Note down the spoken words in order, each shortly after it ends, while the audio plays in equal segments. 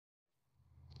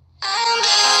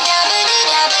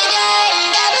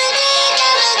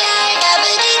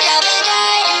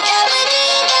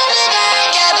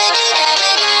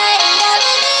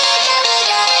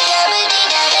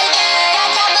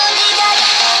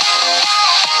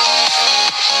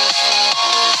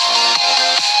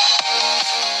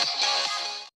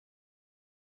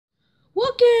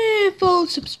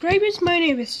subscribers. My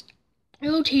name is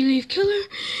LT Leaf Killer,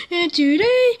 and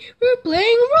today we're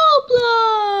playing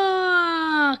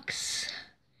Roblox!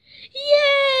 Yay!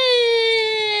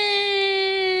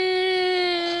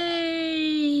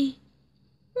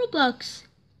 Roblox.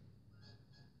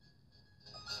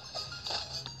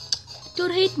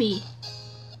 Don't hate me.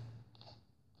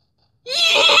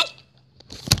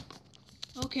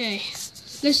 Okay,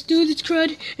 let's do this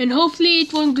crud, and hopefully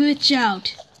it won't glitch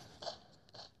out.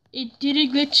 It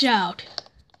didn't glitch out.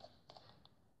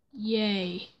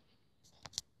 Yay.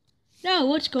 Now,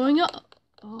 what's going on?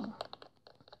 Oh.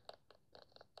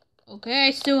 Okay,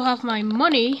 I still have my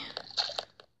money.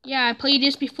 Yeah, I played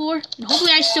this before, and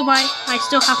hopefully I still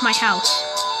have my house.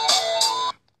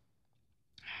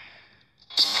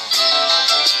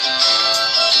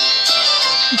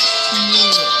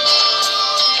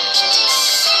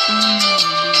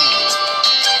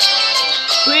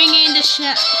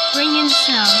 Bring in the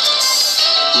sound.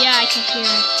 Yeah, I can hear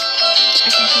it. I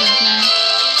can hear it, man.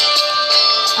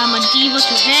 I'm a diva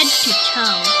to head to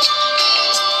toe.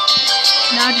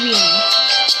 Not really.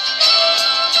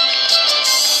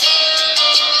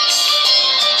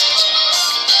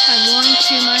 I'm going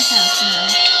to my house now.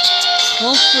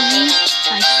 Hopefully,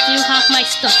 I still have my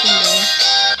stuff in there.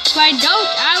 If I don't,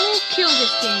 I will kill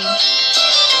this game.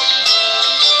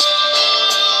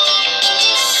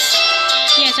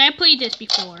 Yes, I played this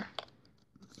before.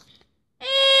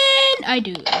 And I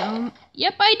do.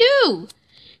 Yep, I do.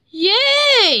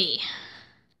 Yay!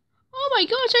 Oh my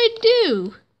gosh, I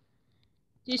do.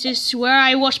 This is where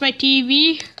I watch my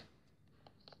TV.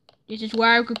 This is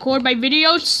where I record my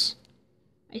videos.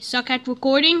 I suck at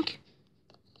recording.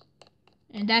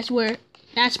 And that's my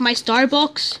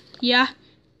Starbucks. Yeah.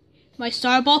 My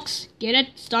Starbucks. Get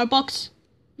it? Starbucks.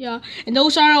 Yeah. And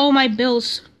those are all my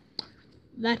bills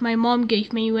that my mom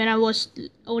gave me when I was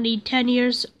only 10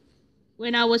 years,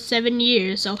 when I was 7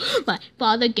 years, so my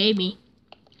father gave me.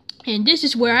 And this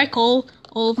is where I call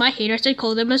all of my haters. I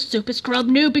call them a stupid scrub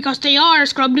noob because they are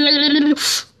scrub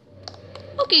noob.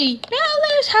 Okay, now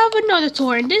let's have another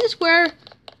tour. And this is where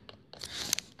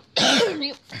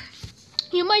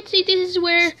you might say this is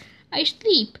where I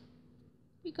sleep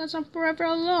because I'm forever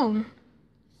alone.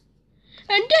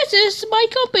 And this is my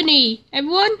company,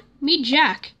 everyone. Meet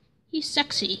Jack. He's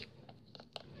sexy.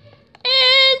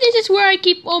 And this is where I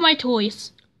keep all my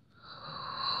toys.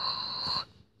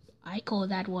 I call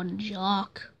that one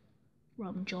Jock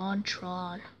from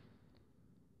JonTron.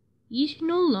 He's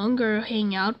no longer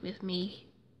hang out with me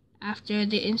after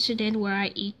the incident where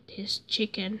I eat his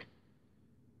chicken.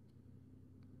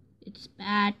 It's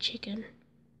bad chicken.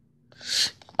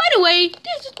 By the way,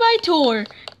 this is my tour.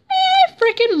 I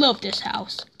freaking love this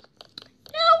house.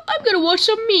 Now I'm gonna watch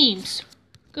some memes.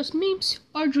 Because memes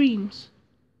are dreams.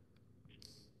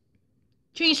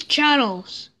 Change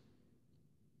channels.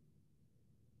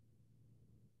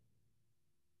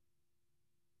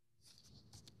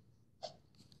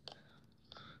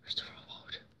 Where's the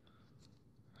remote?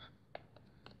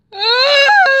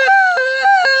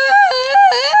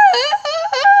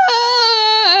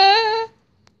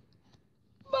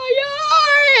 My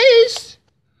eyes!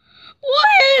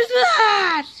 What is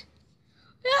that?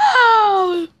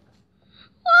 No!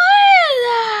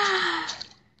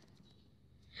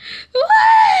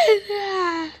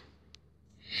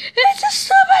 It's a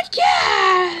stupid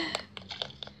cat!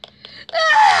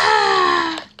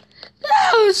 Ah!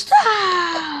 No,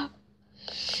 stop!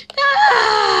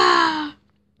 Ah!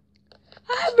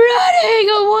 I'm running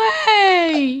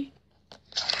away!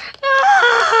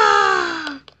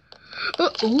 Ah!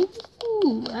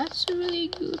 Ooh, that's a really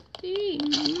good thing.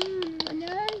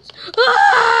 Nice.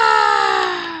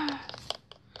 Ah!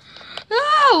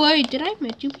 Oh, wait, did I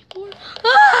met you before?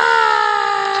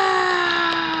 Ah!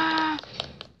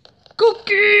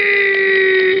 Cookie!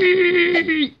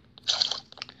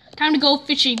 Time to go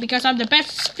fishing because I'm the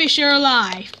best fisher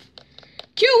alive.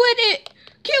 Cue it!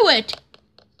 Cue it!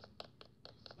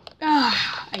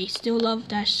 Ah, I still love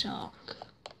that song.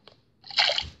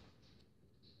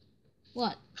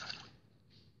 What?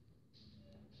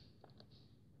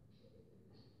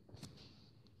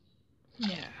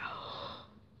 No.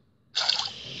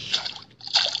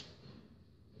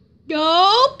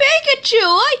 No, Pikachu!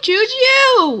 I choose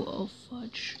you! Oh,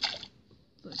 fudge.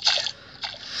 Fudge.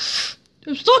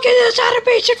 I'm stuck in this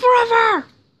animation forever!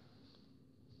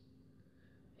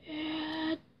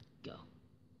 And go.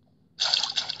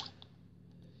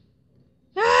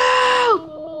 No!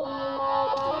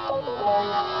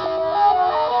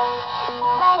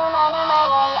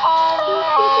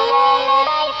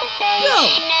 Go!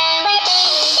 Damn it.